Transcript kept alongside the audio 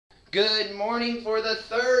Good morning for the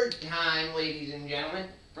third time, ladies and gentlemen.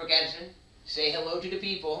 Brooke Edison, say hello to the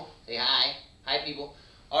people. Say hi. Hi, people.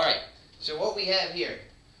 All right, so what we have here,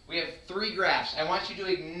 we have three graphs. I want you to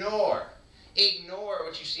ignore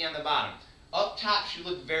what you see on the bottom. Up top should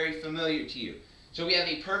look very familiar to you. So we have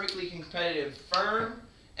a perfectly competitive firm,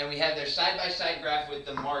 and we have their side-by-side graph with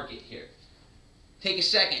the market here. Take a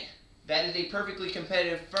second. That is a perfectly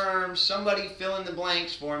competitive firm. Somebody fill in the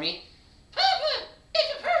blanks for me. Papa,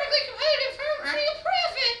 it's a perfectly competitive firm earning a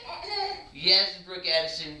profit. Yes, Brooke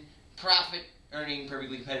Edison, profit earning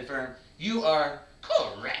perfectly competitive firm. You are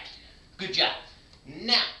correct. Good job.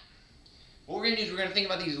 Now, what we're going to do is we're going to think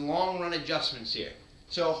about these long-run adjustments here.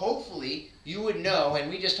 So hopefully you would know, and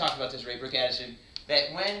we just talked about this, right, Brooke Edison,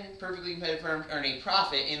 that when perfectly competitive firms earn a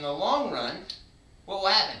profit in the long run, what will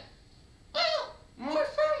happen? Well, more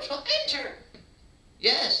firms will enter.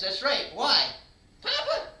 Yes, that's right. Why?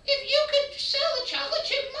 Papa, if you could sell a chocolate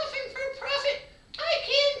chip muffin for a profit, I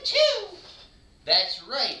can too. That's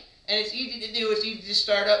right. And it's easy to do. It's easy to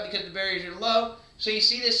start up because the barriers are low. So you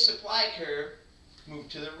see this supply curve move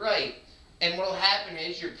to the right. And what will happen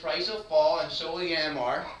is your price will fall and so will your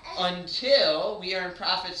MR until we earn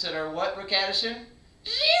profits that are what, Brooke Addison?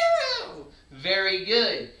 0. Very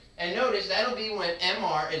good. And notice that'll be when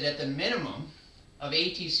MR is at the minimum of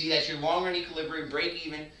ATC. That's your long-run equilibrium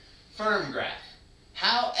break-even firm graph.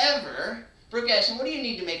 However, Brooke Addison, what do you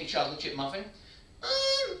need to make a chocolate chip muffin?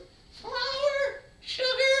 Flour,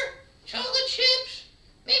 sugar, chocolate chips,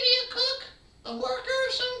 maybe a cook, a worker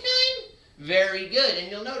of some kind. Very good. And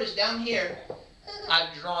you'll notice down here,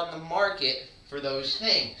 I've drawn the market for those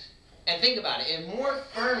things. And think about it. If more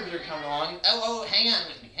firms are coming along, hang on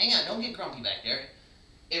with me. Hang on. Don't get grumpy back there.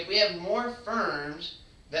 If we have more firms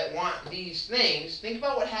that want these things, think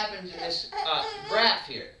about what happens in this graph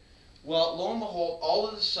here. Well, lo and behold, all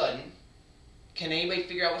of a sudden, can anybody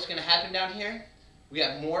figure out what's going to happen down here? We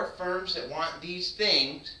have more firms that want these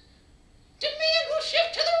things. Demand will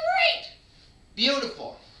shift to the right.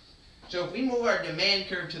 Beautiful. So if we move our demand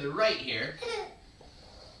curve to the right here,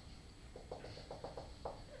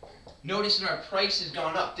 notice that our price has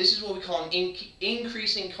gone up. This is what we call an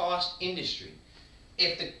increasing cost industry.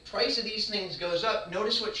 If the price of these things goes up,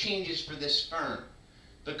 notice what changes for this firm.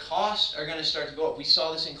 The costs are going to start to go up. We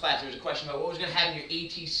saw this in class. There was a question about what was going to happen to your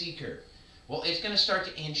ATC curve. Well, it's going to start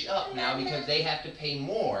to inch up now because they have to pay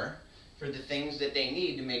more for the things that they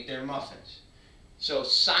need to make their muffins. So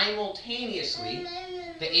simultaneously,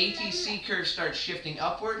 the ATC curve starts shifting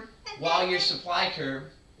upward while your supply curve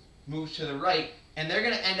moves to the right. And they're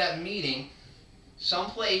going to end up meeting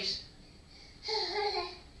someplace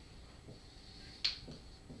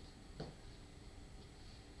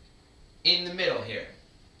in the middle here.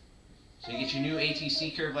 So you get your new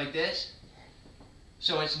ATC curve like this.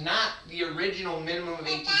 So it's not the original minimum of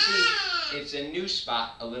ATC. It's a new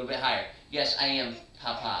spot a little bit higher. Yes, I am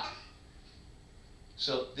Papa.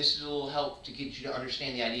 So this is a little help to get you to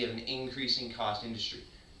understand the idea of an increasing cost industry.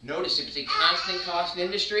 Notice if it's a constant cost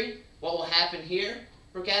industry, what will happen here,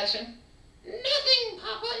 Brooke Addison? Nothing,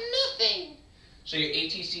 Papa, nothing. So your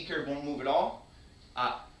ATC curve won't move at all.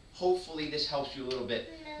 Hopefully this helps you a little bit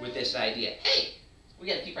with this idea. Hey, we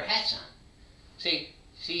got to keep our hats on. See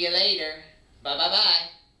you later. Bye-bye-bye.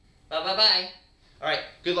 Bye-bye-bye. All right,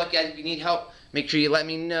 good luck, guys. If you need help, make sure you let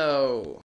me know.